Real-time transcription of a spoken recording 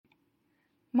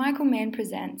Michael Mann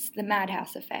presents The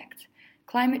Madhouse Effect,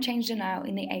 Climate Change Denial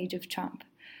in the Age of Trump,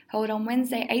 held on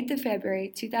Wednesday 8th of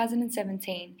February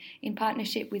 2017 in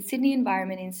partnership with Sydney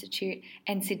Environment Institute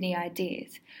and Sydney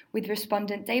Ideas, with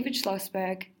respondent David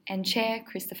Schlossberg and Chair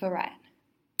Christopher Wright.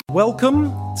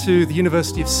 Welcome to the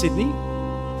University of Sydney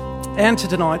and to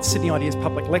tonight's Sydney Ideas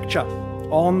public lecture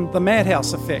on The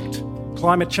Madhouse Effect,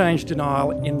 Climate Change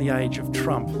Denial in the Age of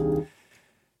Trump.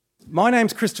 My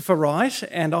name's Christopher Wright,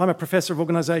 and I'm a Professor of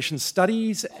Organisation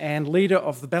Studies and leader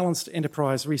of the Balanced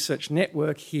Enterprise Research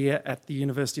Network here at the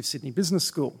University of Sydney Business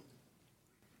School.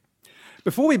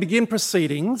 Before we begin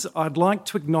proceedings, I'd like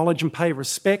to acknowledge and pay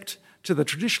respect to the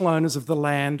traditional owners of the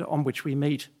land on which we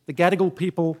meet, the Gadigal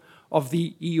people of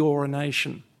the Eora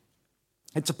Nation.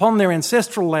 It's upon their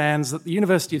ancestral lands that the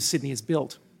University of Sydney is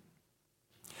built.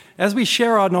 As we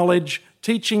share our knowledge,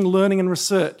 teaching, learning and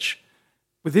research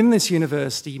within this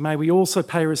university, may we also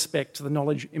pay respect to the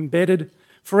knowledge embedded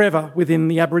forever within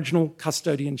the Aboriginal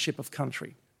custodianship of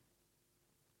country.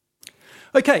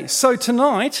 Okay, so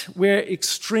tonight we're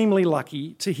extremely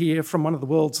lucky to hear from one of the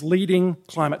world's leading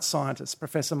climate scientists,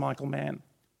 Professor Michael Mann.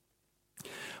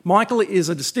 Michael is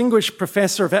a distinguished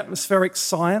professor of atmospheric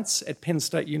science at Penn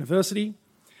State University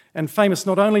and famous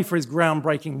not only for his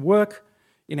groundbreaking work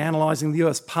in analysing the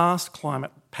Earth's past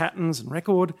climate patterns and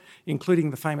record, including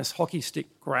the famous hockey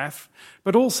stick graph,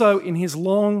 but also in his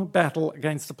long battle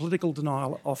against the political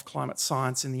denial of climate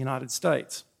science in the United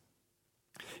States.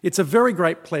 It's a very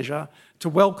great pleasure to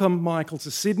welcome Michael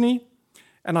to Sydney,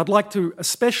 and I'd like to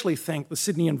especially thank the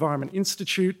Sydney Environment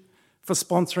Institute for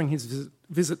sponsoring his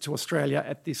visit to Australia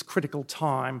at this critical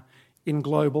time in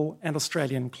global and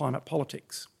Australian climate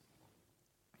politics.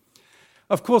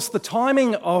 Of course, the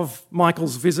timing of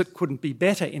Michael's visit couldn't be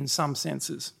better in some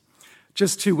senses.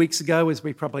 Just 2 weeks ago, as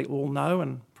we probably all know,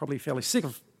 and probably fairly sick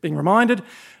of being reminded,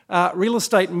 real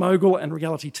estate mogul and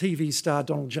reality TV star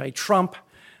Donald J. Trump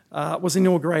was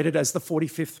inaugurated as the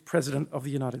 45th President of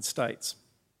the United States.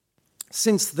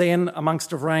 Since then,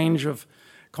 amongst a range of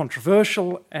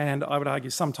controversial and, I would argue,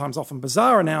 sometimes often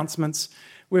bizarre announcements,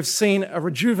 we've seen a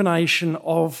rejuvenation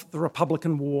of the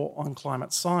Republican war on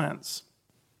climate science.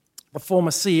 The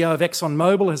former CEO of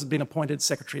ExxonMobil has been appointed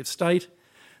Secretary of State.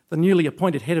 The newly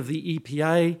appointed head of the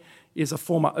EPA is a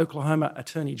former Oklahoma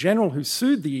Attorney General who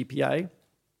sued the EPA.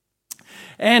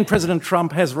 And President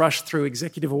Trump has rushed through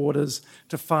executive orders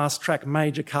to fast-track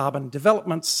major carbon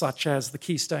developments such as the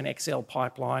Keystone XL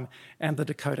pipeline and the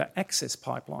Dakota Access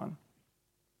pipeline.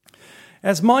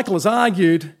 As Michael has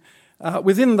argued,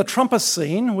 within the Trumpist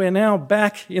scene, we're now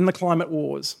back in the climate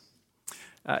wars,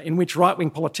 in which right-wing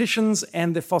politicians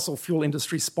and their fossil fuel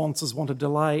industry sponsors want to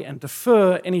delay and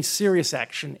defer any serious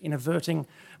action in averting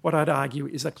what I'd argue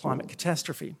is a climate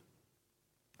catastrophe.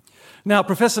 Now,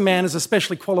 Professor Mann is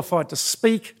especially qualified to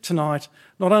speak tonight,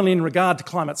 not only in regard to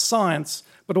climate science,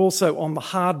 but also on the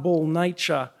hardball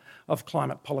nature of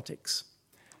climate politics.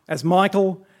 As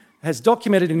Michael has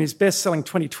documented in his best-selling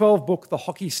 2012 book, The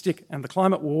Hockey Stick and the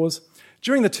Climate Wars,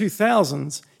 during the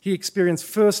 2000s, he experienced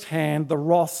firsthand the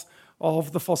wrath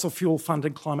of the fossil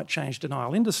fuel-funded climate change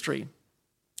denial industry.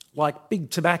 Like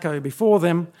big tobacco before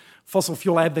them, fossil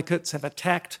fuel advocates have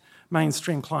attacked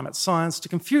mainstream climate science to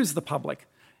confuse the public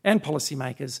and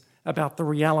policymakers about the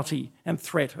reality and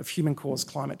threat of human-caused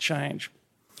climate change.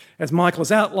 As Michael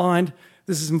has outlined,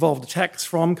 this has involved attacks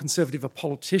from conservative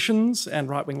politicians and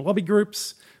right-wing lobby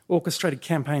groups, orchestrated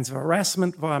campaigns of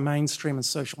harassment via mainstream and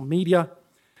social media,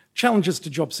 challenges to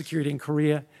job security and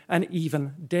career, and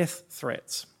even death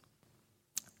threats.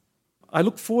 I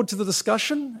look forward to the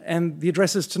discussion and the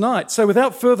addresses tonight. So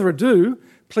without further ado,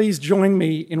 please join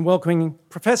me in welcoming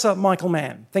Professor Michael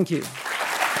Mann. Thank you.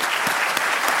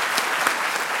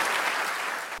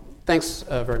 Thanks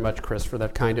very much, Chris, for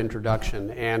that kind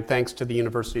introduction. And thanks to the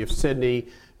University of Sydney,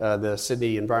 the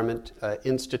Sydney Environment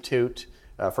Institute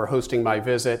for hosting my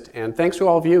visit. And thanks to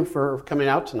all of you for coming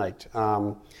out tonight.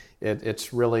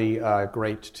 It's really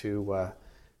great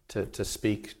to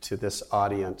speak to this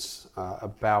audience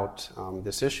about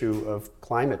this issue of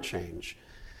climate change.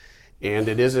 And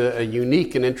it is a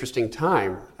unique and interesting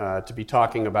time to be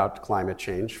talking about climate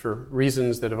change for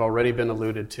reasons that have already been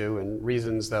alluded to and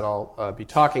reasons that I'll be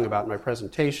talking about in my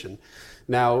presentation.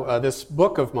 Now, this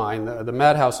book of mine, The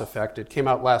Madhouse Effect, it came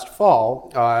out last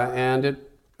fall, and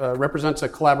it represents a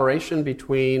collaboration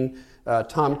between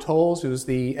Tom Tolles, who's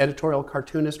the editorial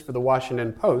cartoonist for the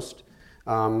Washington Post,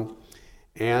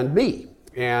 and me.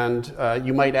 And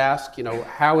you might ask,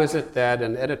 how is it that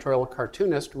an editorial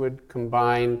cartoonist would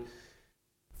combine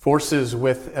forces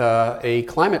with a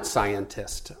climate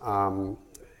scientist?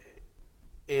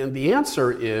 And the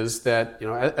answer is that,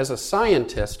 as a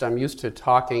scientist, I'm used to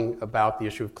talking about the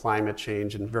issue of climate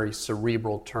change in very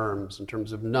cerebral terms, in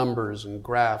terms of numbers and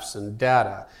graphs and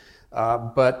data.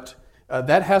 But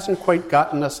that hasn't quite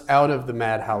gotten us out of the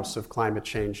madhouse of climate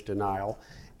change denial.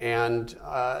 And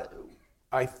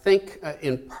I think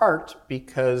in part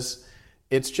because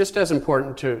it's just as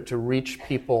important to reach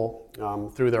people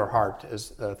through their heart as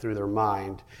through their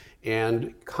mind.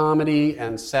 And comedy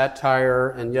and satire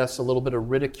and, yes, a little bit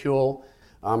of ridicule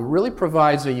really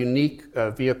provides a unique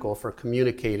vehicle for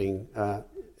communicating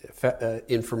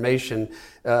information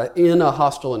in a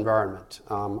hostile environment.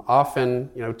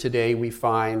 Often, today we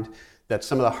find that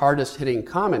some of the hardest hitting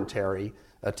commentary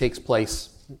takes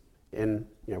place in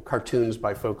cartoons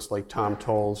by folks like Tom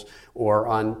Towles or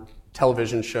on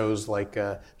television shows like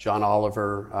John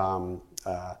Oliver,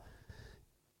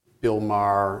 Bill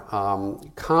Maher.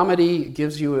 Comedy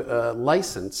gives you a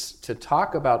license to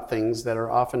talk about things that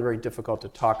are often very difficult to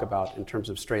talk about in terms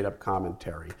of straight-up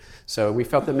commentary. So we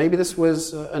felt that maybe this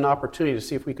was an opportunity to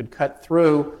see if we could cut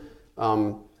through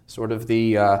sort of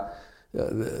the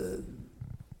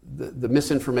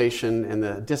misinformation and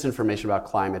the disinformation about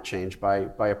climate change by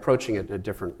approaching it in a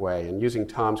different way and using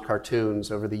Tom's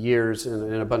cartoons over the years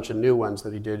and a bunch of new ones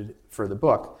that he did for the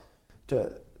book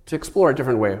to explore a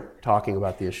different way of talking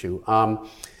about the issue.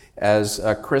 As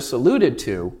Chris alluded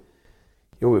to,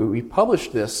 we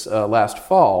published this last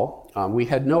fall. We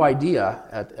had no idea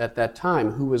at that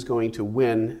time who was going to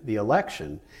win the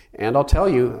election. And I'll tell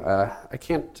you, I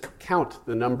can't count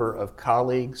the number of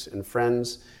colleagues and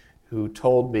friends who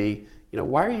told me,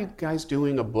 why are you guys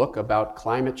doing a book about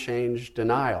climate change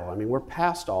denial? I mean, we're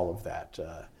past all of that.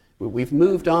 We've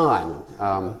moved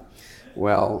on.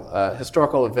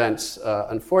 Historical events,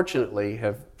 unfortunately,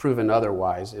 have proven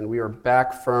otherwise, and we are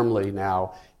back firmly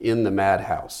now in the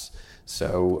madhouse.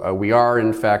 So we are,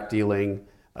 in fact, dealing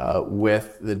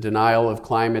with the denial of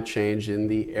climate change in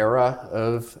the era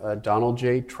of Donald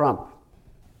J. Trump.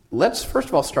 Let's first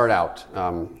of all start out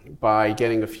by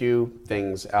getting a few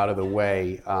things out of the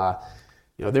way.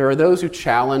 There are those who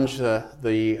challenge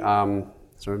the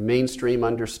sort of mainstream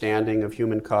understanding of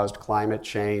human-caused climate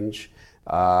change.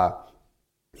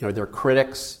 There are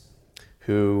critics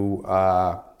who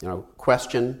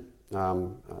question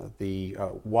the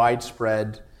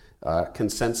widespread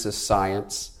consensus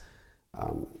science,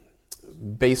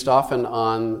 based often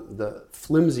on the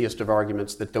flimsiest of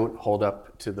arguments that don't hold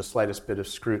up to the slightest bit of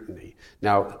scrutiny.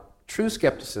 Now, true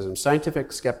skepticism,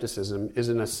 scientific skepticism, is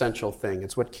an essential thing.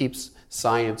 It's what keeps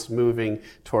science moving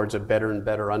towards a better and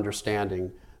better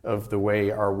understanding of the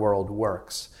way our world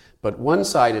works. But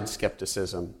one-sided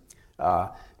skepticism,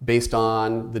 based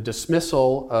on the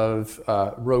dismissal of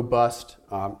robust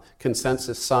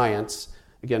consensus science,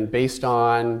 again, based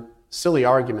on silly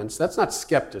arguments, that's not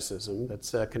skepticism,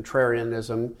 that's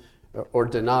contrarianism or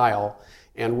denial.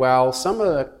 And while some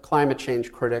of the climate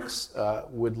change critics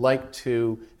would like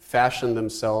to fashion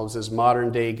themselves as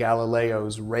modern-day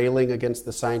Galileos railing against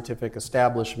the scientific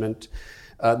establishment,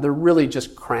 they're really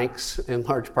just cranks, in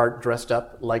large part, dressed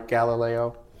up like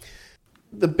Galileo.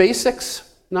 The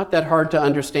basics, not that hard to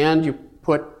understand. You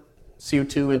put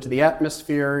CO2 into the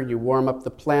atmosphere, you warm up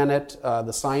the planet,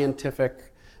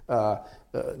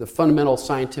 the fundamental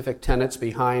scientific tenets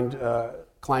behind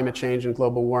climate change and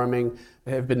global warming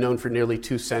have been known for nearly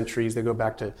 2 centuries. They go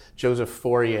back to Joseph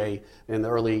Fourier in the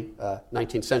early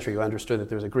 19th century, who understood that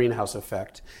there's a greenhouse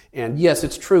effect. And yes,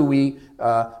 it's true, we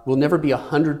will never be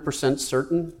 100%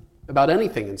 certain about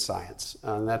anything in science.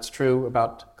 That's true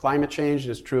about climate change,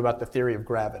 it's true about the theory of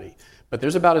gravity. But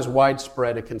there's about as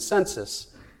widespread a consensus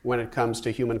when it comes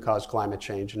to human-caused climate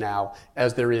change now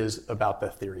as there is about the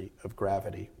theory of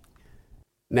gravity.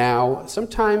 Now,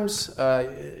 sometimes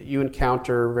you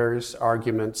encounter various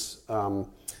arguments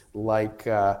like,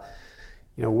 when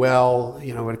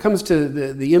it comes to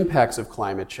the impacts of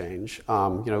climate change,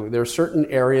 there are certain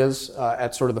areas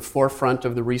at sort of the forefront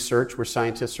of the research where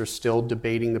scientists are still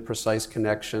debating the precise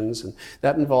connections, and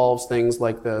that involves things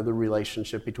like the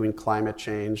relationship between climate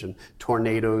change and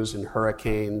tornadoes and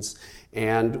hurricanes.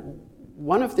 And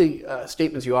one of the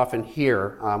statements you often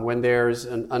hear when there's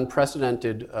an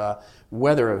unprecedented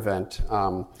weather event,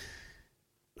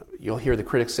 you'll hear the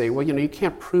critics say, well, you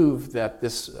can't prove that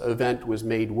this event was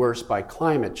made worse by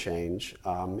climate change.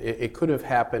 It could have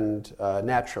happened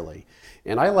naturally.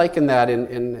 And I liken that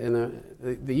in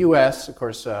the U.S., of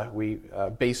course,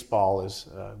 baseball is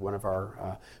one of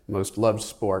our most loved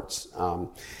sports.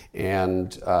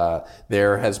 And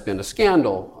there has been a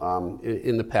scandal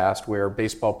in the past where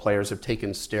baseball players have taken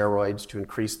steroids to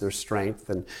increase their strength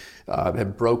and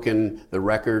have broken the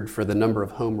record for the number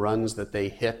of home runs that they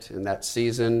hit in that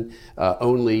season.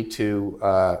 only to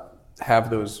have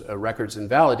those records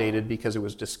invalidated because it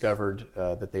was discovered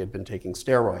that they had been taking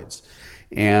steroids.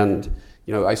 And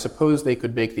I suppose they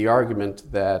could make the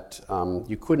argument that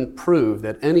you couldn't prove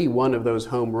that any one of those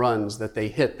home runs that they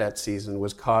hit that season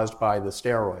was caused by the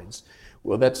steroids.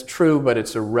 Well, that's true, but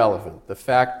it's irrelevant. The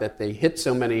fact that they hit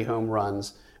so many home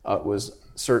runs was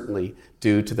certainly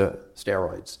due to the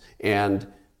steroids. And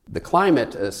the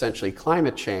climate, essentially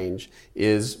climate change,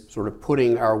 is sort of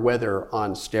putting our weather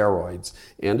on steroids.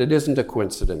 And it isn't a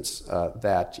coincidence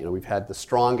that we've had the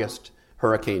strongest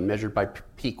hurricane measured by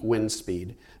peak wind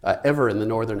speed ever in the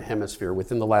northern hemisphere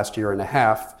within the last year and a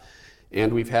half.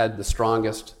 And we've had the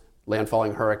strongest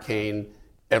landfalling hurricane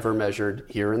ever measured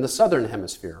here in the southern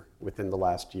hemisphere within the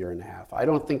last year and a half. I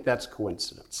don't think that's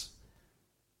coincidence.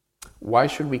 Why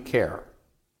should we care?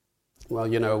 Well,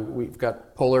 we've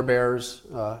got polar bears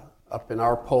up in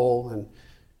our pole, and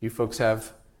you folks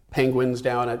have penguins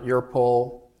down at your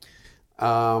pole.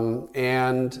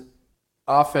 And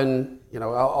often,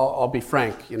 I'll be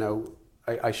frank,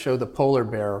 I show the polar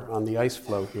bear on the ice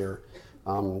floe here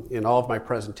in all of my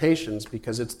presentations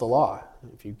because it's the law.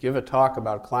 If you give a talk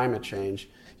about climate change,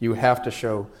 you have to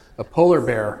show a polar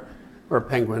bear or a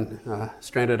penguin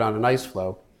stranded on an ice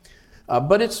floe.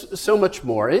 But it's so much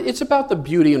more. It's about the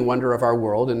beauty and wonder of our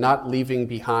world and not leaving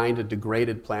behind a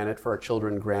degraded planet for our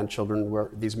children and grandchildren where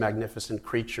these magnificent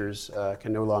creatures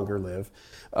can no longer live.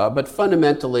 But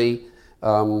fundamentally,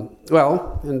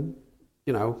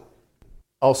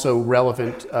 also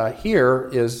relevant here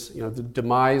is the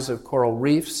demise of coral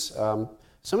reefs.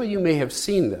 Some of you may have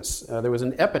seen this. There was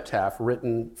an epitaph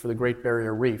written for the Great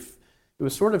Barrier Reef. It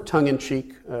was sort of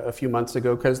tongue-in-cheek a few months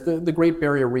ago because the Great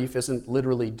Barrier Reef isn't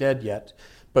literally dead yet.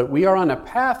 But we are on a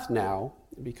path now,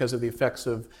 because of the effects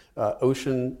of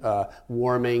ocean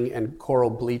warming and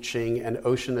coral bleaching and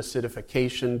ocean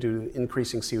acidification due to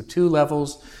increasing CO2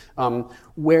 levels,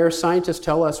 where scientists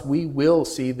tell us we will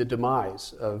see the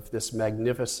demise of this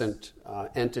magnificent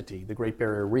entity, the Great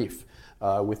Barrier Reef,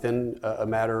 within a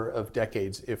matter of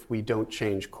decades if we don't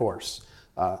change course.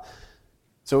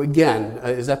 So again,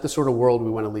 is that the sort of world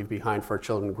we want to leave behind for our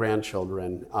children and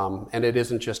grandchildren? And it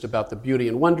isn't just about the beauty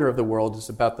and wonder of the world, it's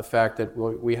about the fact that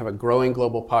we have a growing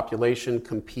global population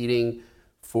competing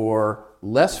for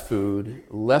less food,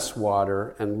 less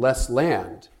water, and less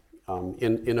land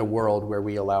in a world where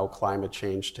we allow climate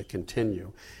change to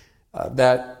continue.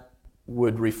 That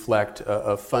would reflect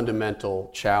a fundamental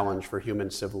challenge for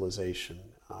human civilization.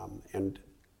 And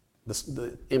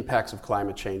the impacts of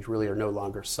climate change really are no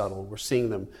longer subtle. We're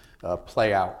seeing them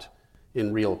play out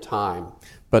in real time.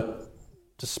 But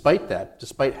despite that,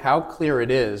 despite how clear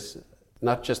it is,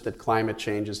 not just that climate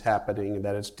change is happening and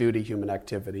that it's due to human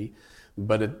activity,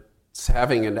 but it's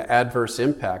having an adverse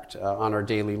impact on our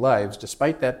daily lives,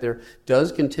 despite that, there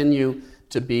does continue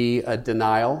to be a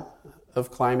denial of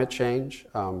climate change.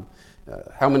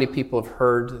 How many people have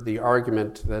heard the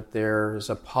argument that there is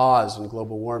a pause in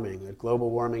global warming, that global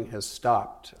warming has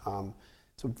stopped?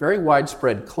 It's a very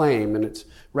widespread claim, and it's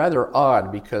rather odd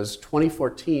because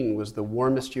 2014 was the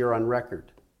warmest year on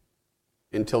record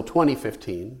until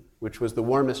 2015, which was the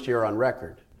warmest year on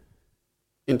record,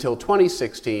 until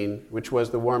 2016, which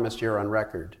was the warmest year on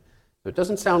record. So it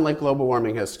doesn't sound like global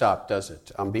warming has stopped, does it?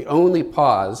 The only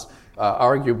pause,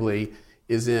 arguably,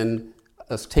 is in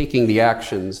us taking the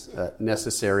actions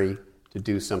necessary to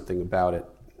do something about it.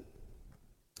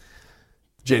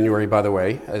 January, by the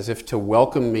way, as if to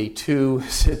welcome me to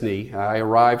Sydney, I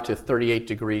arrived to 38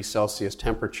 degrees Celsius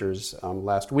temperatures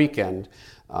last weekend,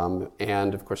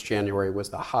 and of course January was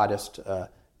the hottest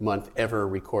month ever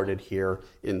recorded here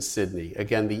in Sydney.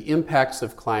 Again, the impacts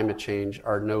of climate change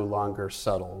are no longer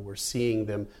subtle. We're seeing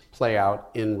them play out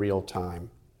in real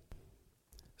time.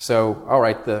 So, all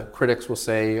right, the critics will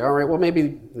say, all right, well,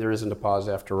 maybe there isn't a pause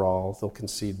after all. They'll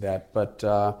concede that. But,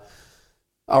 all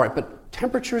right, but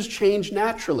temperatures change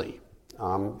naturally.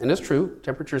 And it's true,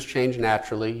 temperatures change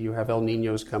naturally. You have El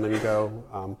Niños come and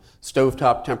go.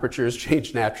 Stovetop temperatures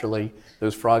change naturally.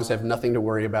 Those frogs have nothing to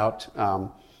worry about.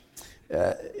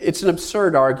 It's an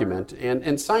absurd argument,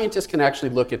 and scientists can actually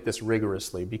look at this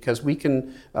rigorously because we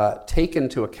can take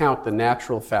into account the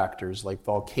natural factors like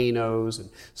volcanoes and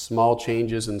small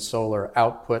changes in solar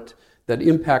output that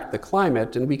impact the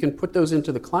climate, and we can put those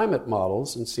into the climate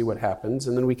models and see what happens,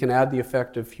 and then we can add the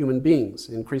effect of human beings,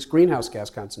 increased greenhouse gas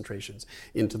concentrations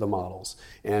into the models.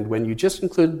 And when you just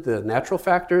include the natural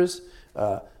factors,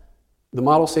 the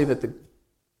models say that the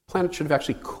planet should have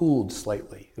actually cooled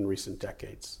slightly in recent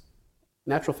decades.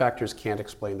 Natural factors can't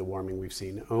explain the warming we've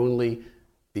seen. Only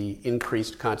the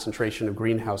increased concentration of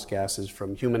greenhouse gases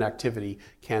from human activity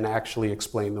can actually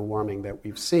explain the warming that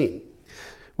we've seen.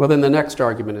 Well, then the next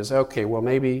argument is, okay, well,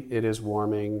 maybe it is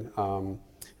warming.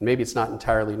 Maybe it's not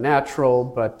entirely natural,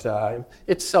 but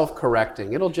it's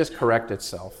self-correcting. It'll just correct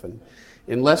itself. And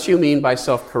unless you mean by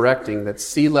self-correcting that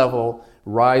sea level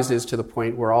rises to the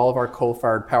point where all of our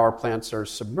coal-fired power plants are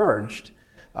submerged,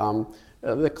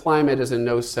 the climate is in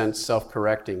no sense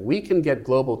self-correcting. We can get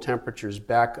global temperatures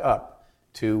back up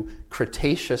to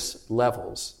Cretaceous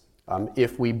levels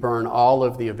if we burn all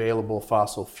of the available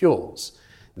fossil fuels.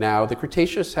 Now, the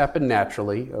Cretaceous happened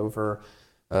naturally over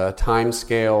time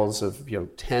scales of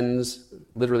tens,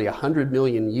 literally 100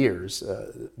 million years.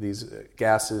 These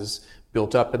gases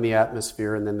built up in the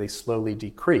atmosphere and then they slowly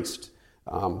decreased.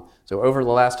 So over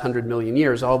the last 100 million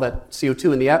years, all that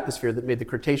CO2 in the atmosphere that made the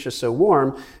Cretaceous so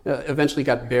warm eventually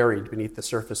got buried beneath the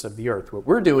surface of the Earth. What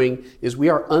we're doing is we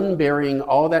are unburying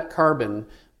all that carbon,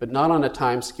 but not on a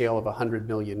time scale of 100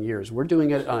 million years. We're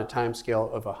doing it on a time scale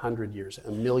of 100 years,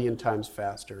 1 million times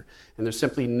faster. And there's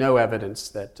simply no evidence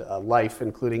that life,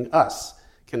 including us,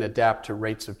 can adapt to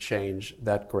rates of change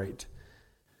that great.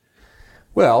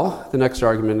 Well, the next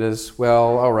argument is,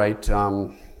 well, all right,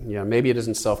 maybe it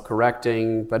isn't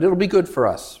self-correcting, but it'll be good for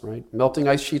us, right? Melting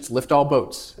ice sheets lift all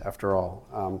boats, after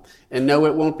all. And no,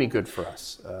 it won't be good for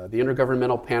us. The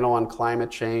Intergovernmental Panel on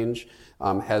Climate Change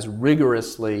has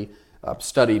rigorously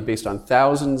studied, based on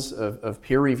thousands of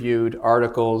peer-reviewed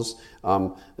articles,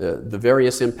 the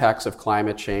various impacts of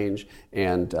climate change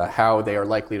and how they are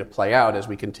likely to play out as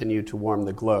we continue to warm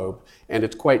the globe. And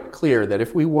it's quite clear that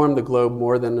if we warm the globe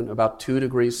more than about 2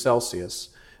 degrees Celsius,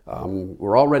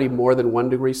 we're already more than 1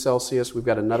 degree Celsius. We've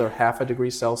got another 0.5 degree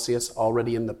Celsius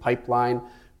already in the pipeline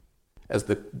as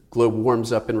the globe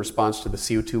warms up in response to the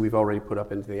CO2 we've already put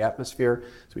up into the atmosphere.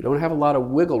 So we don't have a lot of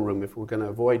wiggle room if we're going to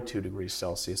avoid 2 degrees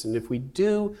Celsius. And if we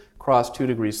do cross 2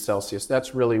 degrees Celsius,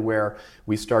 that's really where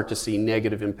we start to see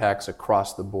negative impacts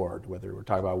across the board, whether we're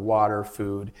talking about water,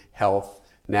 food, health,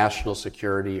 national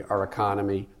security, our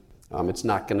economy. It's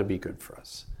not going to be good for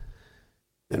us.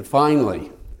 And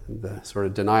finally, the sort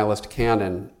of denialist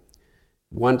canon,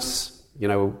 once,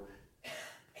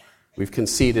 we've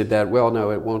conceded that, well,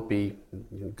 no, it won't be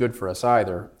good for us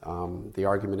either. The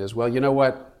argument is, well, you know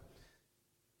what?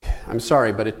 I'm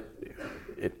sorry, but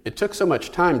it took so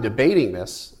much time debating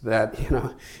this that,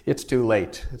 it's too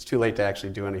late. It's too late to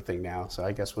actually do anything now, so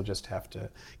I guess we'll just have to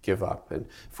give up. And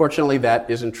fortunately, that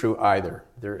isn't true either.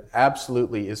 There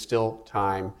absolutely is still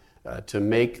time to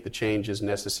make the changes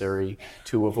necessary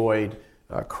to avoid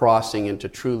crossing into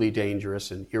truly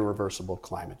dangerous and irreversible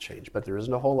climate change. But there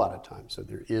isn't a whole lot of time, so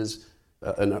there is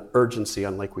an urgency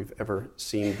unlike we've ever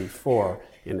seen before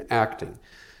in acting.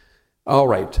 All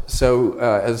right, so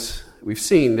as we've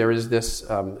seen, there is this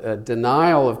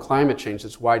denial of climate change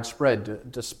that's widespread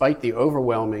despite the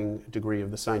overwhelming degree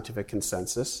of the scientific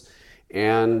consensus.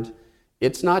 And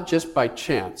it's not just by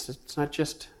chance, it's not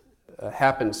just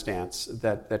happenstance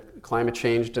that climate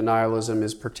change denialism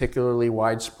is particularly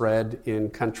widespread in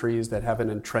countries that have an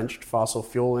entrenched fossil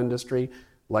fuel industry,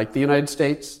 like the United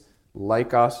States,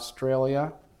 like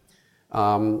Australia.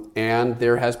 And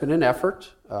there has been an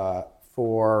effort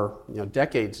for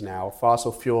decades now.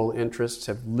 Fossil fuel interests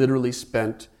have literally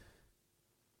spent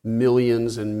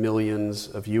millions and millions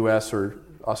of US or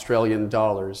Australian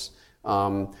dollars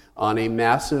on a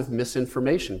massive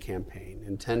misinformation campaign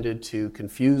intended to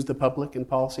confuse the public and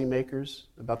policymakers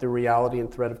about the reality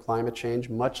and threat of climate change,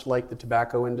 much like the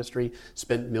tobacco industry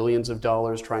spent millions of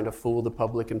dollars trying to fool the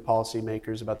public and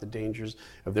policymakers about the dangers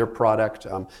of their product.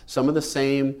 Some of the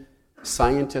same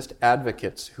scientist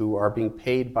advocates who are being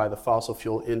paid by the fossil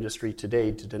fuel industry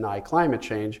today to deny climate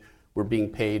change were being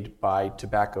paid by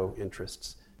tobacco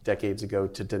interests decades ago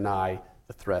to deny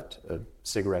the threat of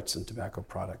cigarettes and tobacco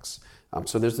products.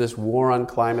 So there's this war on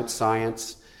climate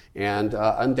science, and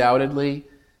undoubtedly,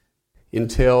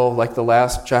 until like the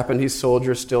last Japanese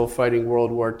soldier still fighting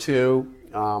World War II,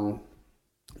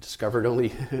 discovered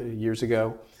only years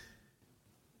ago,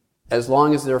 as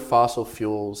long as there are fossil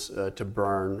fuels to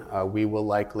burn, we will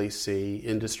likely see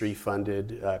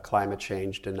industry-funded climate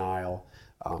change denial.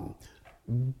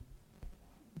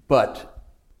 But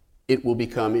it will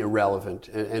become irrelevant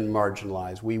and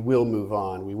marginalized. We will move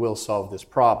on. We will solve this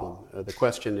problem. The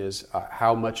question is,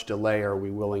 how much delay are we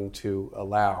willing to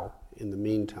allow in the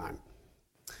meantime?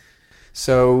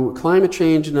 So climate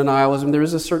change and denialism, there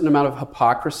is a certain amount of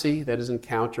hypocrisy that is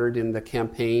encountered in the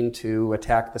campaign to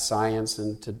attack the science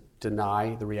and to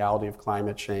deny the reality of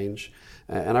climate change.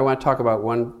 And I want to talk about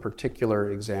one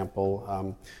particular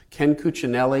example. Ken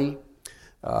Cuccinelli,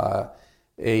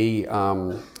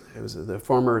 it was the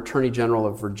former Attorney General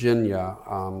of Virginia,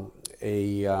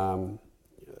 a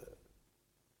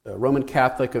Roman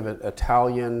Catholic of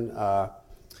Italian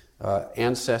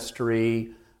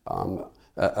ancestry,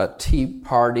 a Tea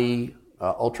Party,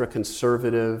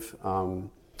 ultra-conservative, a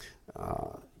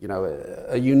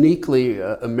uniquely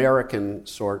American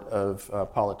sort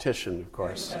of politician, of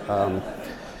course.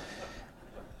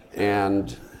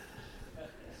 And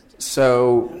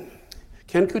so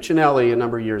Ken Cuccinelli, a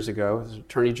number of years ago, as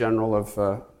Attorney General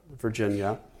of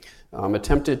Virginia,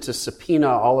 attempted to subpoena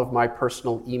all of my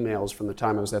personal emails from the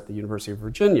time I was at the University of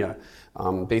Virginia,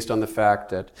 based on the fact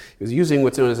that he was using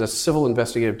what's known as a civil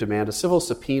investigative demand, a civil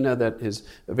subpoena that is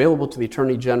available to the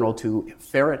Attorney General to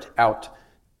ferret out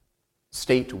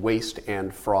state waste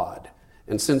and fraud.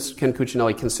 And since Ken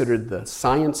Cuccinelli considered the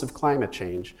science of climate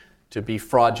change to be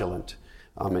fraudulent,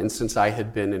 and since I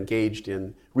had been engaged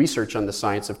in research on the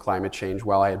science of climate change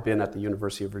while I had been at the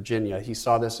University of Virginia, he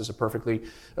saw this as a perfectly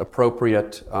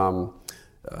appropriate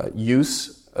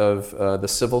use of the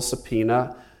civil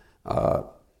subpoena.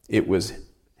 It was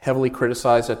heavily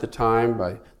criticized at the time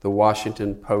by the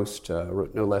Washington Post,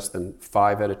 wrote no less than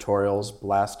 5 editorials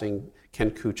blasting Ken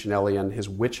Cuccinelli and his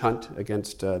witch hunt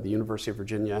against the University of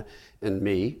Virginia and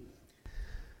me.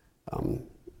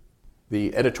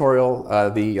 The editorial,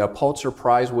 the Pulitzer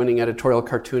Prize-winning editorial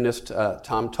cartoonist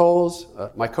Tom Towles,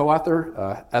 my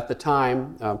co-author at the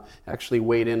time, actually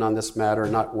weighed in on this matter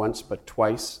not once but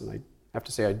twice. And I have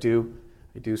to say I do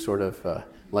sort of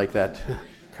like that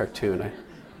cartoon.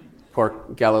 Poor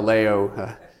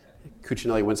Galileo,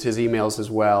 Cuccinelli wants his emails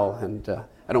as well, and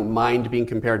I don't mind being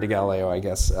compared to Galileo, I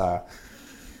guess.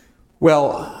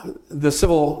 Well, the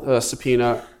civil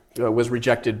subpoena was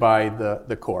rejected by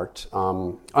the court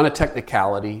on a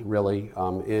technicality, really.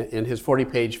 In his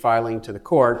 40-page filing to the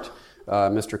court,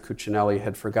 Mr. Cuccinelli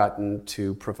had forgotten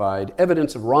to provide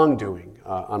evidence of wrongdoing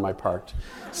on my part.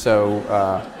 So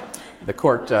the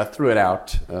court threw it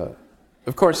out.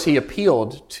 Of course, he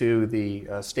appealed to the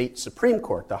state Supreme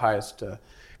Court, the highest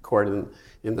court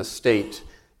in the state,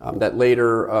 that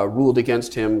later ruled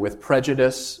against him with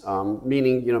prejudice,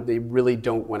 meaning they really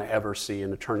don't want to ever see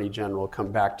an attorney general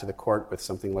come back to the court with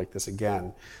something like this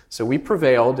again. So we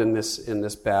prevailed in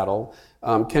this battle.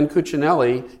 Ken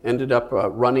Cuccinelli ended up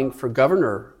running for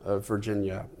governor of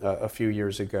Virginia a few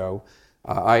years ago.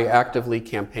 I actively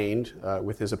campaigned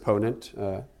with his opponent,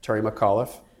 Terry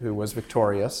McAuliffe, who was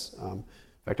victorious. In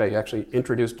fact, I actually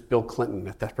introduced Bill Clinton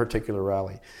at that particular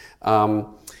rally.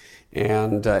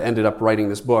 And ended up writing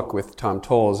this book with Tom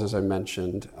Towles, as I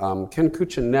mentioned. Ken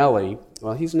Cuccinelli,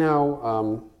 well, he's now,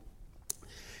 I'm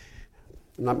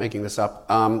not making this up,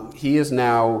 he is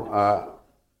now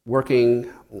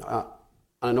working on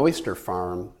an oyster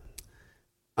farm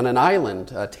on an island,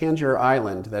 Tangier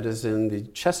Island, that is in the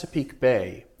Chesapeake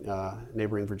Bay,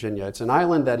 neighboring Virginia. It's an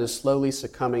island that is slowly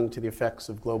succumbing to the effects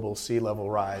of global sea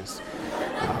level rise.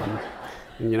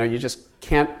 You just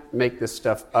can't make this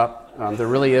stuff up. There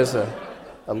really is a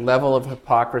level of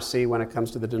hypocrisy when it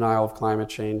comes to the denial of climate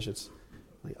change. It's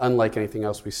unlike anything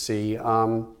else we see.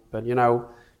 But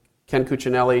Ken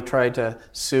Cuccinelli tried to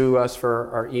sue us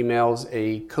for our emails.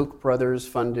 A Koch brothers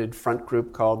funded front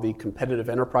group called the Competitive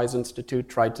Enterprise Institute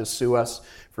tried to sue us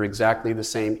for exactly the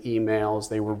same emails.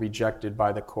 They were rejected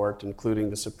by the court, including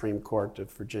the Supreme Court of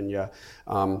Virginia.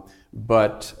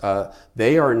 But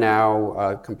they are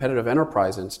now, Competitive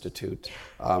Enterprise Institute,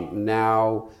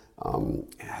 now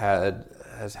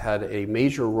has had a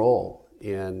major role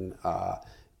in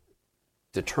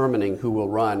determining who will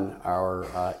run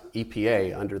our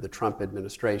EPA under the Trump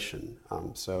administration.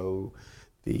 So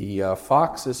the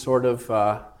fox is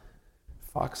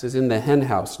in the hen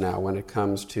house now when it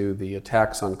comes to the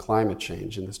attacks on climate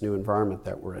change in this new environment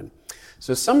that we're in.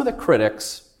 So some of the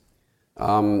critics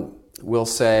will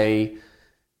say,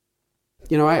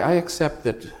 I accept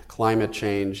that climate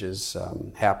change is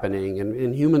happening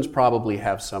and humans probably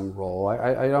have some role.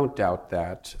 I don't doubt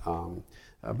that.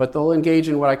 But they'll engage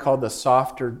in what I call the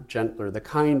softer, gentler, the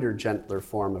kinder, gentler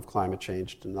form of climate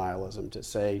change denialism to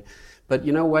say, but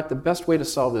you know what, the best way to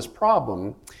solve this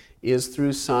problem is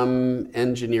through some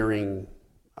engineering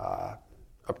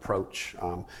approach,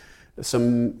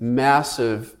 some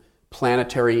massive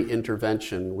planetary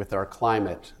intervention with our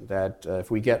climate that,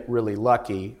 if we get really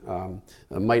lucky,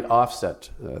 might offset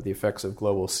the effects of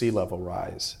global sea level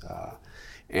rise.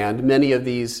 And many of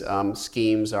these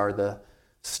schemes are the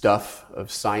stuff of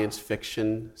science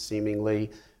fiction, seemingly,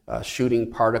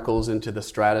 shooting particles into the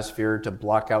stratosphere to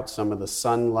block out some of the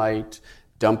sunlight,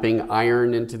 dumping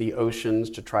iron into the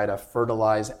oceans to try to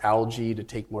fertilize algae to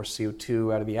take more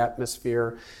CO2 out of the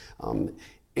atmosphere.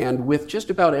 And with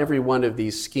just about every one of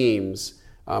these schemes,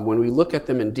 when we look at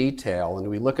them in detail and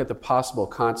we look at the possible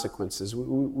consequences,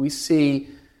 we see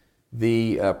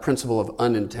the principle of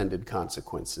unintended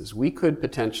consequences. We could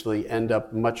potentially end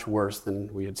up much worse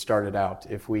than we had started out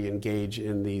if we engage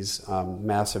in these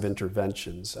massive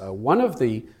interventions. One of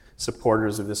the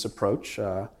supporters of this approach,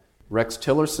 Rex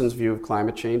Tillerson's view of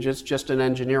climate change, is just an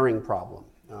engineering problem.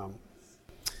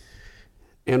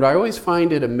 And I always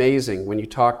find it amazing when you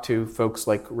talk to folks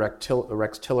like Rex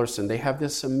Tillerson. They have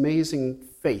this amazing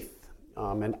faith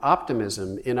and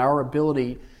optimism in our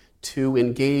ability to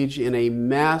engage in a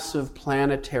massive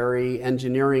planetary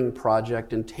engineering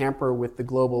project and tamper with the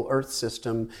global Earth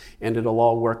system, and it'll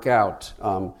all work out.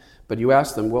 But you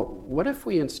ask them, well, what if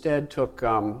we instead took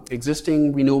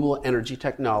existing renewable energy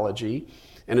technology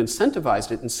and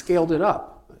incentivized it and scaled it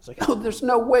up? It's like, oh, there's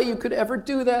no way you could ever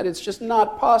do that. It's just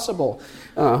not possible.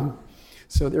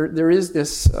 So there is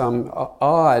this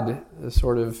odd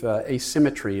sort of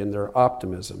asymmetry in their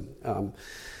optimism.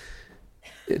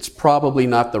 It's probably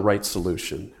not the right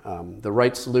solution. The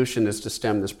right solution is to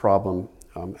stem this problem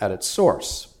at its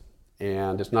source.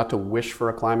 And it's not to wish for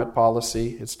a climate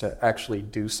policy. It's to actually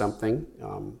do something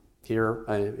here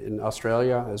in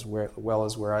Australia as well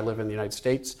as where I live in the United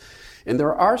States. And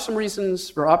there are some reasons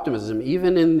for optimism,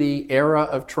 even in the era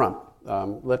of Trump.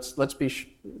 Let's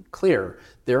be clear.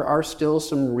 There are still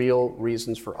some real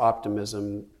reasons for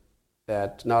optimism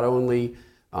that not only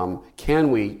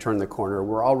can we turn the corner,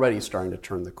 we're already starting to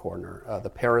turn the corner. The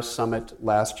Paris Summit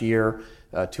last year,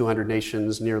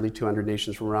 nearly 200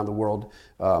 nations from around the world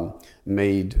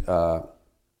made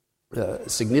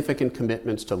significant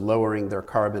commitments to lowering their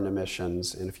carbon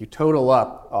emissions. And if you total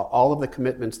up all of the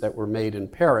commitments that were made in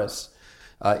Paris,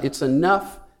 it's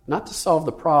enough not to solve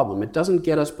the problem. It doesn't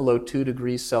get us below 2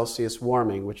 degrees Celsius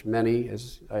warming, which many,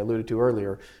 as I alluded to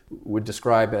earlier, would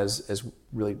describe as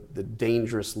really the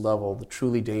dangerous level, the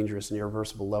truly dangerous and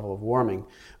irreversible level of warming.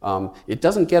 It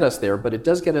doesn't get us there, but it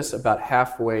does get us about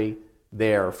halfway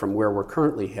there from where we're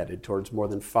currently headed, towards more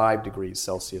than 5 degrees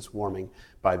Celsius warming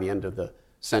by the end of the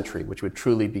century, which would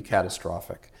truly be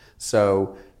catastrophic.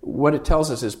 So what it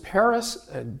tells us is Paris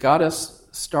got us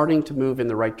starting to move in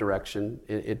the right direction.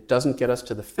 It doesn't get us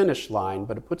to the finish line,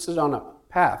 but it puts us on a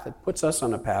path. It puts us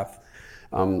on a path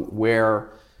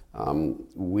where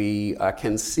we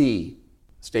can see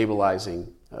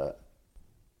stabilizing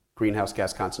greenhouse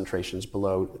gas concentrations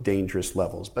below dangerous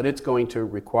levels. But it's going to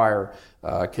require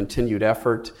continued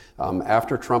effort.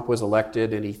 After Trump was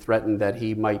elected and he threatened that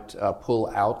he might pull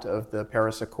out of the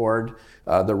Paris Accord,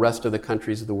 the rest of the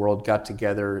countries of the world got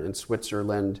together in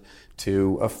Switzerland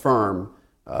to affirm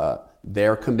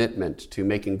their commitment to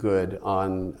making good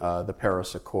on the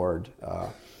Paris Accord.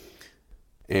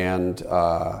 And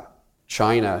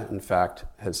China, in fact,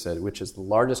 has said, which is the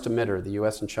largest emitter, the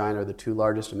US and China are the two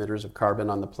largest emitters of carbon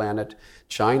on the planet.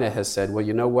 China has said, well,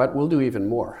 you know what, we'll do even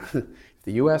more.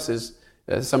 The US is,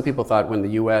 some people thought when the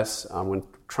US, when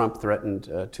Trump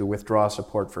threatened to withdraw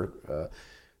support for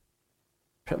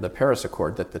the Paris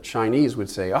Accord, that the Chinese would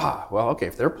say, well, okay,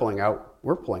 if they're pulling out,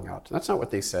 we're pulling out. That's not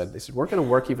what they said. They said, we're going to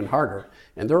work even harder.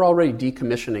 And they're already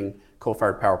decommissioning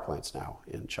coal-fired power plants now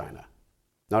in China.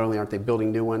 Not only aren't they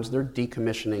building new ones, they're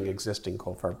decommissioning existing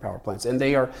coal-fired power plants. And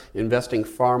they are investing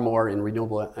far more in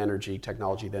renewable energy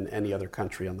technology than any other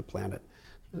country on the planet.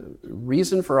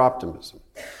 Reason for optimism.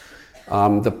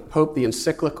 The Pope, the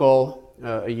encyclical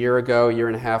a year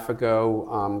and a half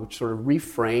ago, which sort of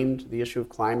reframed the issue of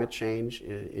climate change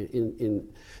in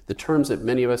the terms that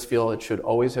many of us feel it should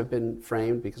always have been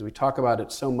framed, because we talk about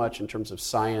it so much in terms of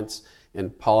science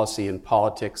and policy and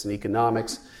politics and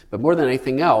economics. But more than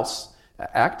anything else,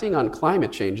 acting on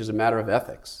climate change is a matter of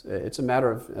ethics. It's a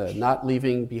matter of not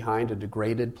leaving behind a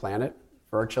degraded planet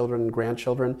for our children and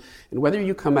grandchildren. And whether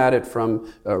you come at it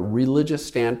from a religious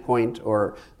standpoint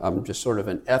or just sort of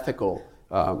an ethical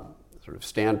sort of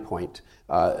standpoint,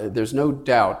 there's no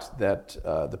doubt that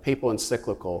the papal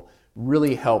encyclical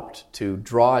really helped to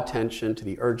draw attention to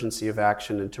the urgency of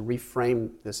action and to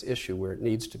reframe this issue where it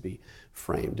needs to be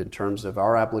framed in terms of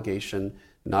our obligation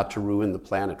not to ruin the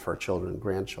planet for our children and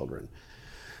grandchildren.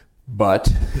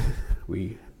 But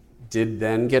we did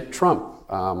then get Trump,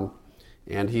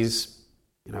 and he's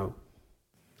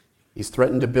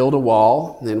threatened to build a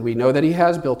wall, and we know that he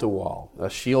has built a wall,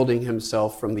 shielding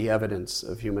himself from the evidence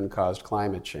of human-caused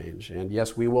climate change. And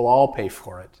yes, we will all pay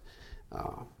for it.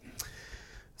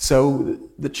 So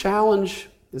the challenge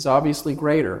is obviously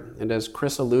greater, and as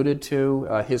Chris alluded to,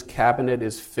 his cabinet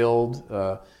is filled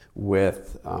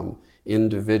with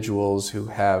individuals who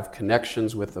have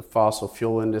connections with the fossil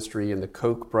fuel industry and the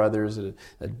Koch brothers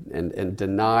and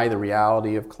deny the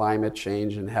reality of climate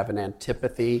change and have an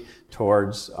antipathy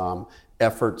towards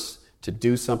efforts to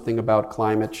do something about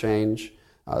climate change.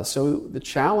 So the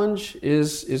challenge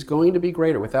is going to be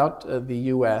greater. Without the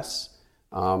U.S.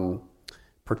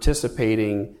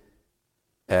 Participating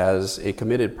as a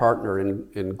committed partner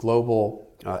in global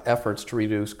efforts to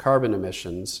reduce carbon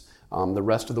emissions, the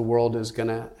rest of the world is going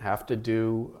to have to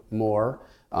do more.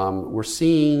 We're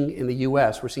seeing in the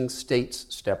U.S., we're seeing states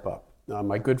step up.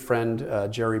 My good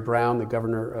friend Jerry Brown, the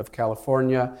governor of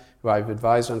California, who I've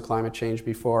advised on climate change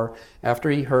before, after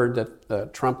he heard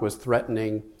that Trump was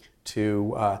threatening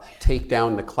to take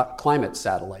down the climate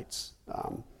satellites,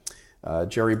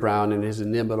 Jerry Brown, in his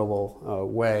inimitable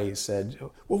way, said,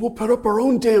 well, we'll put up our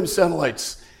own damn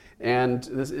satellites.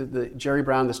 And Jerry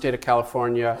Brown, the state of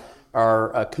California,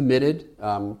 are committed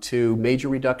to major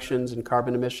reductions in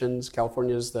carbon emissions.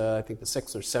 California is I think the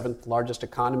 6th or 7th largest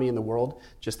economy in the world,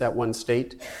 just that one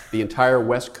state. The entire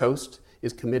West Coast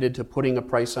is committed to putting a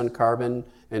price on carbon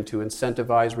and to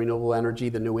incentivize renewable energy.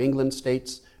 The New England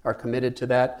states are committed to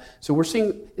that. So we're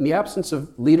seeing, in the absence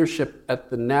of leadership at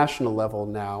the national level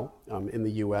now in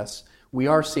the U.S., we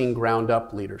are seeing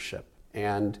ground-up leadership.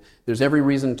 And there's every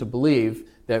reason to believe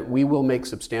that we will make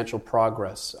substantial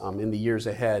progress in the years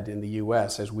ahead in the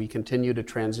U.S. as we continue to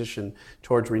transition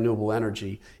towards renewable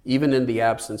energy, even in the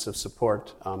absence of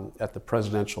support at the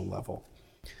presidential level.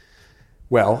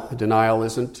 Well, denial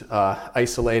isn't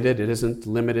isolated. It isn't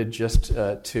limited just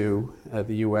to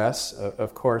the U.S.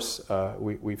 Of course,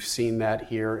 we've seen that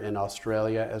here in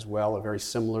Australia as well, a very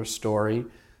similar story.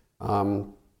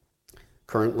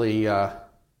 Currently,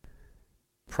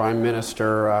 Prime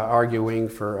Minister arguing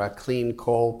for clean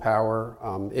coal power.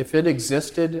 If it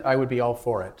existed, I would be all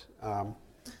for it.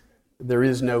 There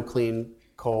is no clean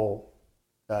coal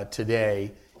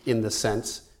today in the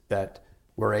sense that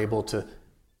we're able to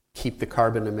keep the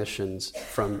carbon emissions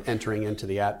from entering into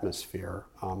the atmosphere.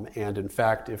 And in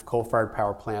fact, if coal-fired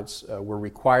power plants were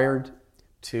required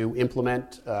to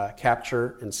implement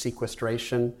capture and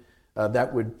sequestration,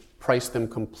 that would price them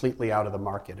completely out of the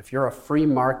market. If you're a free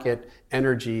market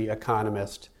energy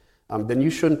economist, then you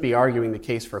shouldn't be arguing the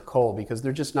case for coal because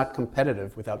they're just not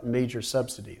competitive without major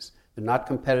subsidies. They're not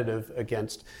competitive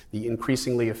against the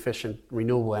increasingly efficient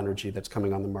renewable energy that's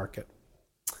coming on the market.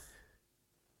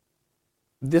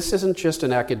 This isn't just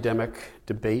an academic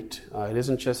debate. It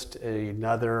isn't just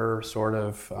another sort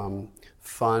of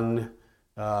fun,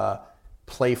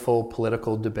 playful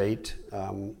political debate.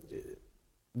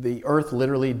 The Earth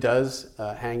literally does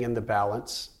hang in the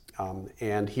balance.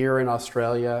 And here in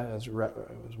Australia, as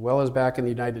well as back in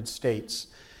the United States,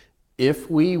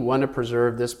 if we want to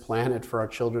preserve this planet for our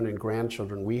children and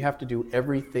grandchildren, we have to do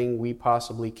everything we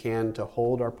possibly can to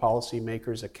hold our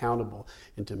policymakers accountable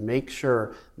and to make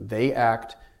sure they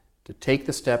act to take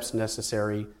the steps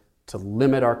necessary to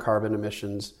limit our carbon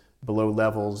emissions below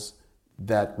levels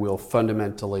that will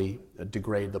fundamentally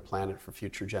degrade the planet for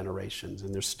future generations.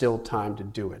 And there's still time to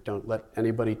do it. Don't let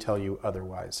anybody tell you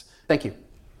otherwise. Thank you.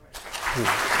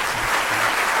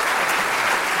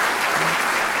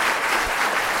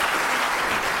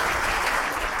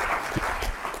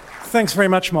 Thanks very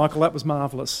much, Michael. That was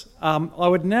marvellous. I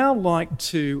would now like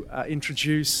to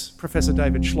introduce Professor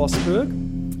David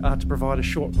Schlossberg to provide a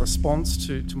short response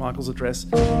to Michael's address.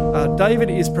 David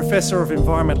is Professor of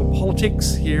Environmental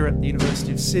Politics here at the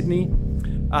University of Sydney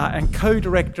and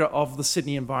co-director of the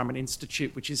Sydney Environment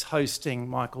Institute, which is hosting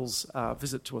Michael's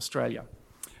visit to Australia.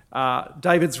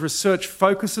 David's research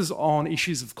focuses on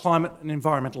issues of climate and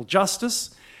environmental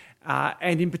justice,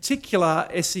 and in particular,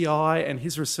 SEI and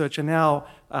his research are now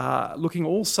looking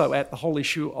also at the whole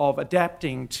issue of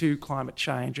adapting to climate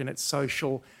change and its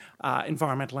social,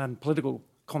 environmental and political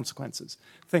consequences.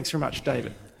 Thanks very much,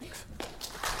 David.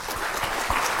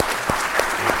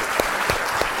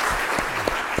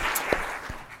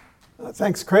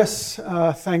 Thanks, Chris.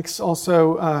 Thanks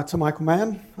also to Michael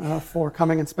Mann for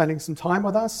coming and spending some time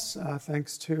with us.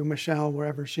 Thanks to Michelle,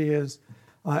 wherever she is,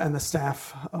 and the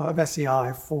staff of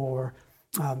SEI for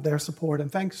their support.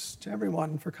 And thanks to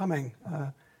everyone for coming.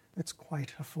 It's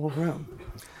quite a full room.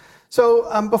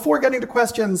 So before getting to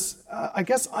questions, I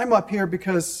guess I'm up here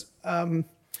because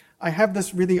I have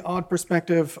this really odd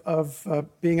perspective of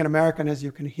being an American, as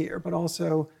you can hear, but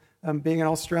also being an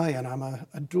Australian. I'm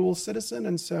a dual citizen,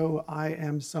 and so I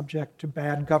am subject to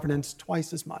bad governance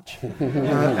twice as much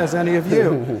as any of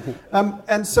you.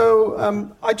 And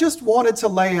so I just wanted to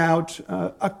lay out,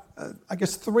 I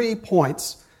guess, 3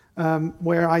 points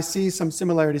where I see some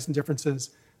similarities and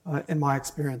differences in my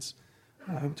experience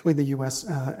between the US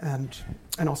and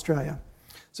Australia.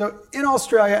 So in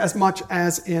Australia, as much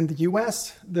as in the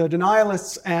US, the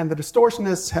denialists and the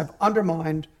distortionists have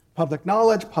undermined public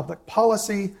knowledge, public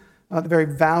policy, the very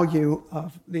value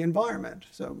of the environment.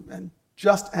 So, and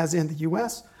just as in the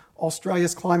US,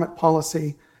 Australia's climate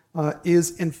policy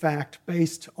is in fact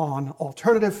based on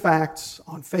alternative facts,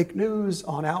 on fake news,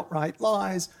 on outright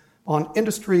lies, on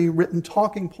industry-written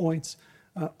talking points,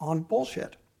 on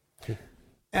bullshit.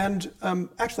 And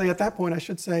actually, at that point, I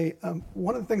should say,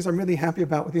 one of the things I'm really happy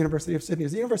about with the University of Sydney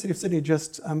is the University of Sydney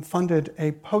just funded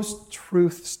a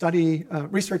post-truth study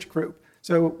research group.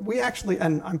 So we actually,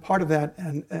 and I'm part of that,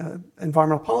 and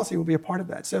environmental policy will be a part of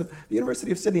that. So the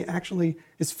University of Sydney actually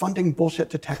is funding bullshit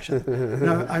detection.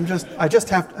 I just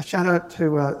have a shout out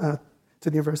to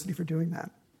the university for doing that.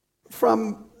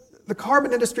 From the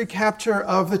carbon industry capture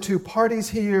of the two parties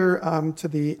here, to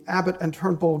the Abbott and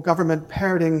Turnbull government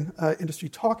parroting industry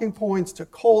talking points, to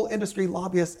coal industry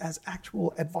lobbyists as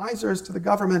actual advisors to the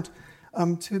government,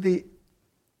 to the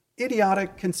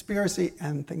idiotic conspiracy,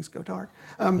 and things go dark.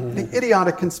 The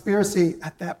idiotic conspiracy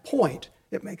at that point,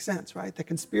 it makes sense, right? The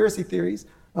conspiracy theories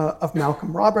of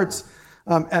Malcolm Roberts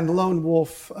and the lone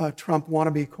wolf Trump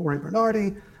wannabe Cory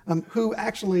Bernardi, who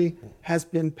actually has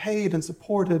been paid and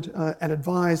supported and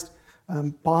advised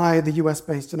by the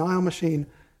US-based denial machine.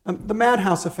 The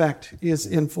Madhouse effect is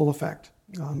in full effect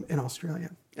in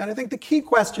Australia. And I think the key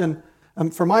question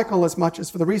for Michael, as much as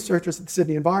for the researchers at the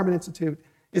Sydney Environment Institute,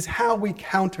 is how we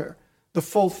counter the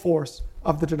full force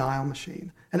of the denial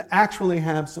machine and actually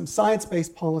have some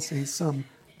science-based policy, some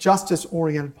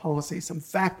justice-oriented policy, some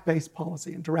fact-based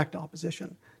policy in direct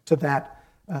opposition to that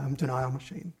denial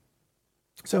machine.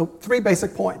 So 3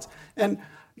 basic points. And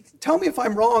tell me if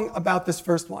I'm wrong about this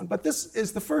first one, but this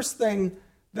is the first thing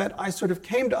that I sort of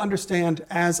came to understand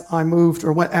as I moved,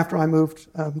 or after I moved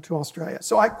to Australia.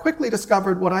 So I quickly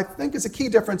discovered what I think is a key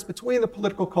difference between the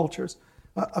political cultures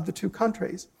of the two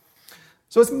countries.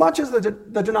 So as much as the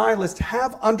denialists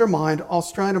have undermined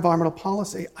Australian environmental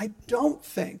policy, I don't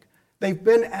think they've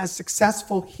been as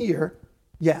successful here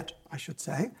yet, I should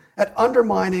say, at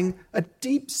undermining a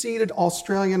deep-seated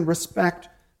Australian respect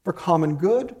for common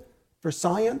good, for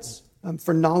science,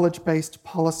 for knowledge-based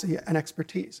policy and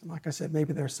expertise. And like I said,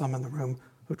 maybe there's some in the room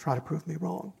who try to prove me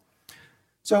wrong.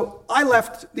 So I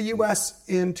left the US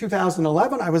in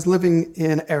 2011. I was living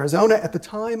in Arizona at the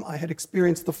time. I had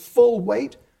experienced the full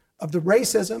weight of the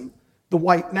racism, the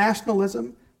white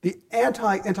nationalism, the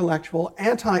anti-intellectual,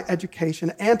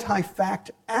 anti-education,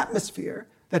 anti-fact atmosphere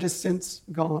that has since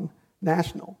gone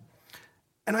national.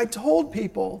 And I told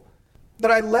people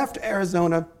that I left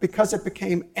Arizona because it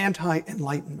became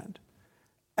anti-enlightenment.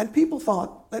 And people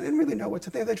thought, they didn't really know what to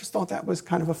think. They just thought that was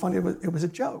kind of a funny, it was a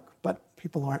joke. But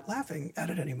people aren't laughing at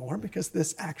it anymore because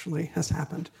this actually has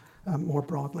happened more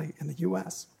broadly in the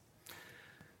US.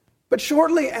 But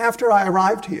shortly after I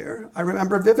arrived here, I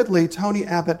remember vividly Tony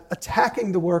Abbott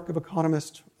attacking the work of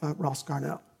economist Ross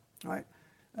Garnaut. Right?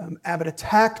 Abbott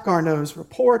attacked Garnaut's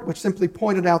report, which simply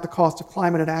pointed out the cost of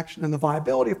climate inaction and the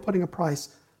viability of putting a price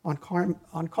on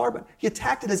carbon. He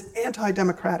attacked it as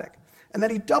anti-democratic. And then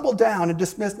he doubled down and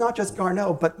dismissed not just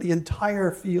Garnaut, but the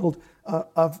entire field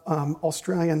of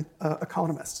Australian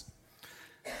economists.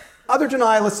 Other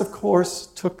denialists, of course,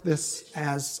 took this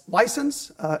as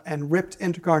license and ripped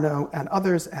into Garnaut and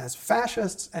others as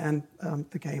fascists, and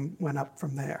the game went up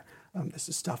from there. This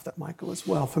is stuff that Michael is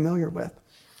well familiar with.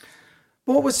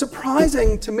 But what was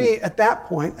surprising to me at that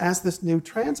point, as this new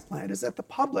transplant, is that the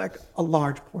public, a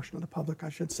large portion of the public, I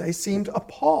should say, seemed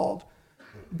appalled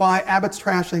by Abbott's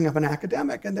trashing of an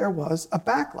academic, and there was a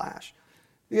backlash.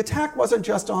 The attack wasn't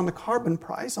just on the carbon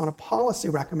price, on a policy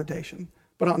recommendation,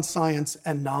 but on science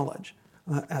and knowledge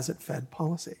as it fed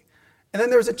policy. And then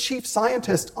there was a chief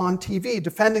scientist on TV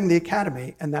defending the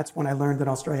academy, and that's when I learned that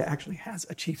Australia actually has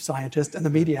a chief scientist, and the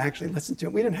media actually listened to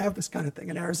him. We didn't have this kind of thing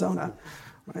in Arizona,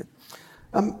 right?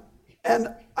 And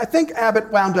I think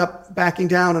Abbott wound up backing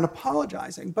down and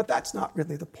apologizing, but that's not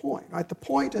really the point, right? The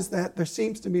point is that there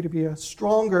seems to me to be a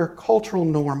stronger cultural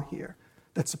norm here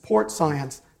that supports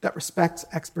science, that respects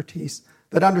expertise,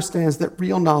 that understands that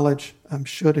real knowledge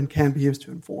should and can be used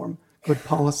to inform good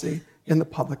policy in the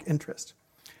public interest.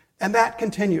 And that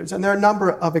continues. And there are a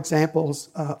number of examples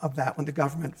of that when the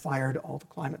government fired all the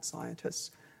climate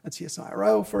scientists. At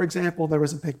CSIRO, for example, there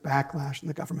was a big backlash and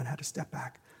the government had to step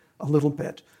back a little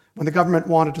bit. When the government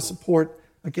wanted to support,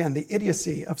 again, the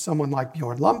idiocy of someone like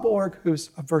Bjorn Lomborg,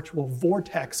 who's a virtual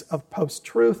vortex of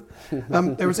post-truth,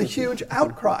 there was a huge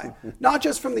outcry, not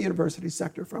just from the university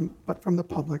sector, but from the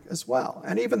public as well.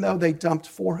 And even though they dumped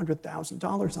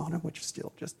 $400,000 on him, which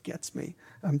still just gets me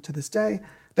to this day,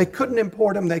 they couldn't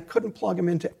import him, they couldn't plug him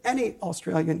into any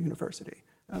Australian university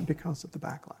because of the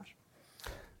backlash.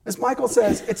 As Michael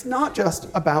says, it's not just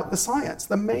about the science.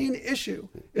 The main issue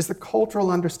is the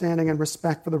cultural understanding and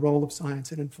respect for the role of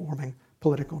science in informing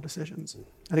political decisions.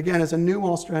 And again, as a new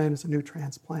Australian, as a new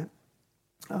transplant,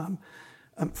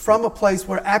 From a place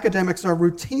where academics are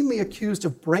routinely accused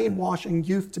of brainwashing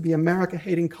youth to be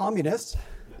America-hating communists.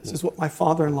 This is what my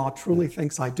father-in-law truly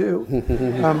thinks I do.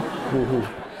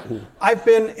 I've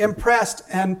been impressed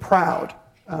and proud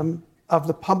of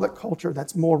the public culture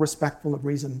that's more respectful of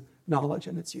reason, knowledge,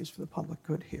 and its use for the public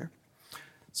good here.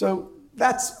 So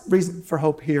that's reason for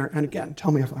hope here, and again,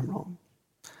 tell me if I'm wrong.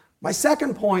 My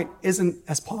second point isn't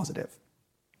as positive.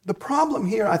 The problem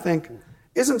here, I think,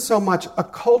 isn't so much a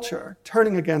culture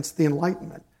turning against the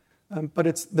Enlightenment, but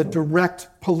it's the direct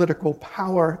political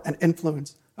power and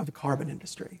influence of the carbon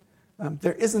industry.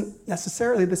 There isn't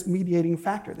necessarily this mediating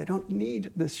factor. They don't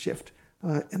need this shift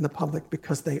in the public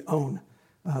because they own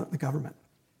the government.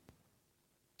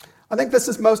 I think this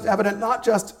is most evident not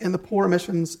just in the poor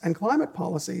emissions and climate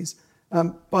policies,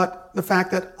 but the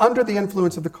fact that under the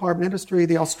influence of the carbon industry,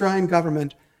 the Australian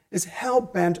government is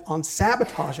hell-bent on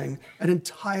sabotaging an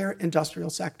entire industrial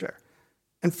sector.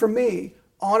 And for me,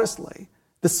 honestly,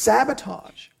 the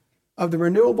sabotage of the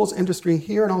renewables industry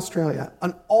here in Australia,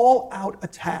 an all-out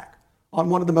attack on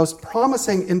one of the most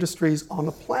promising industries on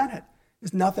the planet,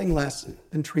 is nothing less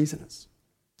than treasonous.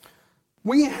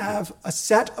 We have a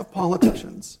set of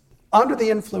politicians under the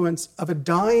influence of a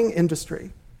dying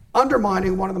industry,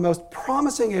 undermining one of the most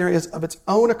promising areas of its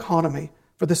own economy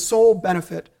for the sole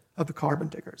benefit of the carbon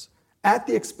diggers, at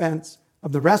the expense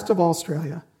of the rest of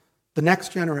Australia, the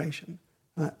next generation,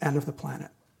 and of the planet.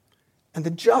 And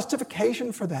the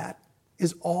justification for that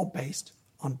is all based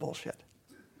on bullshit,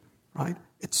 right?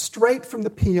 It's straight from the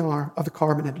PR of the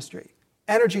carbon industry.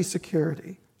 Energy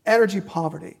security, energy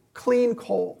poverty, clean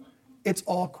coal, it's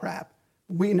all crap.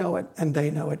 We know it and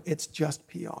they know it, it's just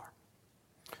PR.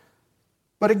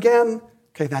 But again,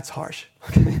 okay, that's harsh.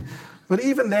 But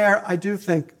even there, I do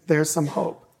think there's some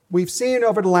hope. We've seen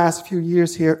over the last few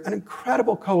years here an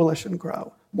incredible coalition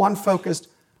grow, one focused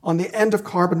on the end of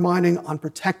carbon mining, on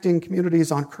protecting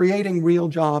communities, on creating real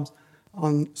jobs,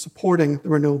 on supporting the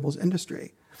renewables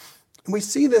industry. And we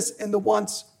see this in the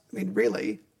once,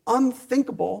 really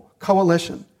unthinkable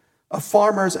coalition of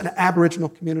farmers and Aboriginal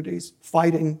communities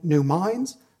fighting new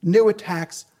mines, new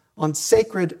attacks on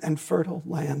sacred and fertile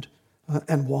land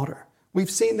and water.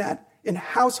 We've seen that in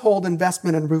household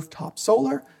investment in rooftop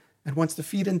solar, and once the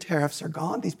feed-in tariffs are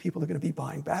gone, these people are going to be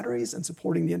buying batteries and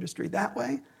supporting the industry that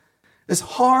way. As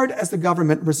hard as the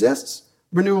government resists,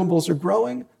 renewables are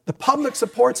growing. The public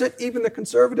supports it, even the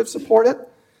conservatives support it.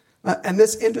 And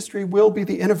this industry will be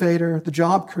the innovator, the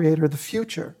job creator, the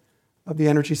future of the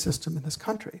energy system in this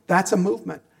country. That's a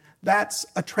movement. That's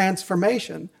a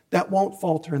transformation that won't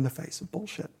falter in the face of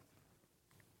bullshit.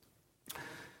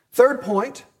 Third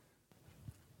point,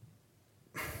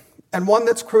 and one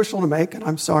that's crucial to make, and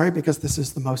I'm sorry because this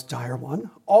is the most dire one,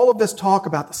 all of this talk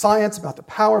about the science, about the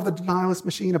power of the denialist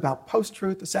machine, about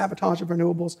post-truth, the sabotage of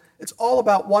renewables, it's all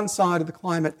about one side of the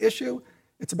climate issue.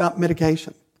 It's about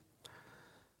mitigation.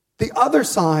 The other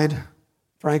side,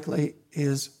 frankly,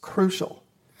 is crucial,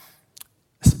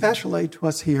 especially to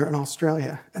us here in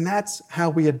Australia, and that's how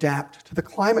we adapt to the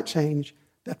climate change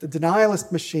that the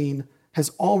denialist machine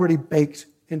has already baked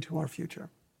into our future.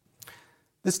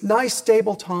 This nice,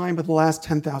 stable time of the last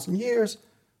 10,000 years,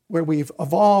 where we've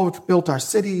evolved, built our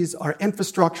cities, our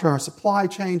infrastructure, our supply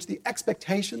chains, the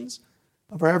expectations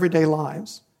of our everyday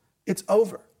lives, it's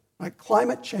over. Right?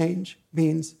 Climate change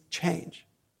means change.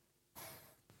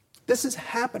 This is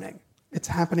happening. It's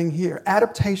happening here.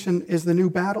 Adaptation is the new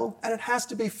battle, and it has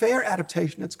to be fair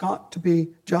adaptation. It's got to be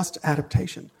just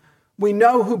adaptation. We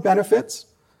know who benefits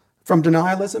from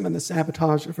denialism and the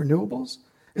sabotage of renewables.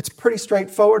 It's pretty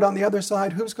straightforward on the other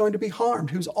side who's going to be harmed,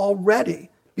 who's already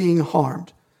being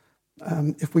harmed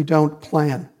if we don't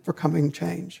plan for coming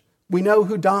change. We know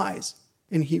who dies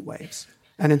in heat waves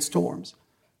and in storms.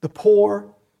 The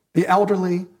poor, the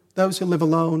elderly, those who live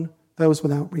alone, those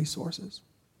without resources.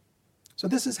 So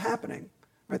this is happening.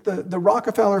 Right? The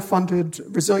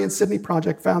Rockefeller-funded Resilient Sydney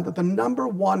project found that the number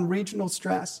one regional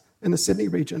stress in the Sydney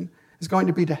region is going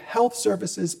to be to health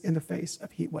services in the face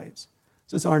of heat waves.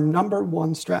 This is our number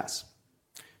one stress.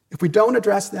 If we don't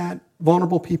address that,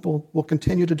 vulnerable people will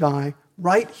continue to die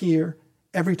right here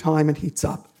every time it heats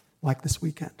up, like this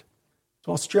weekend.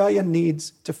 So Australia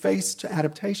needs to face up to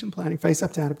adaptation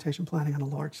planning on a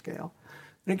large scale.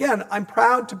 And again, I'm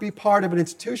proud to be part of an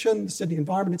institution, the Sydney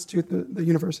Environment Institute, the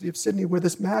University of Sydney, where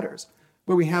this matters,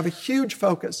 where we have a huge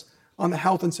focus on the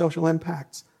health and social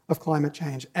impacts of climate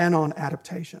change and on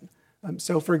adaptation.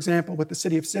 So, for example, with the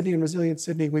City of Sydney and Resilient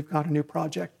Sydney, we've got a new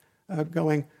project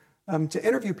going to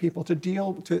interview people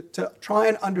to try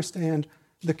and understand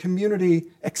the community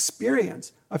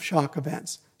experience of shock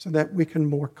events so that we can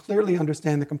more clearly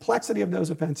understand the complexity of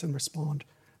those events and respond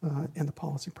in the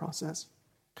policy process.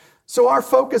 So our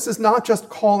focus is not just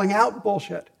calling out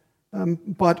bullshit,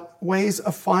 but ways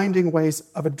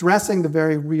of addressing the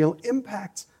very real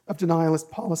impacts of denialist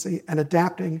policy and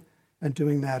adapting and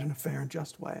doing that in a fair and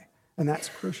just way. And that's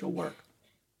crucial work.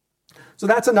 So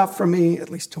that's enough for me, at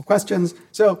least 2 questions.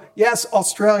 So yes,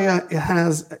 Australia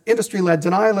has industry-led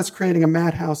denialists creating a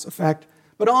madhouse effect.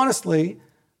 But honestly,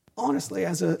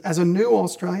 as a new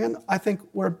Australian, I think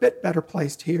we're a bit better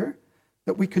placed here,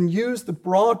 that we can use the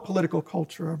broad political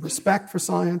culture of respect for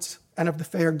science and of the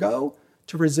fair go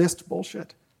to resist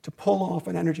bullshit, to pull off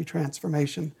an energy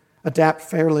transformation, adapt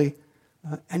fairly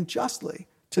and justly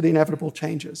to the inevitable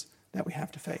changes that we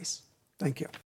have to face. Thank you.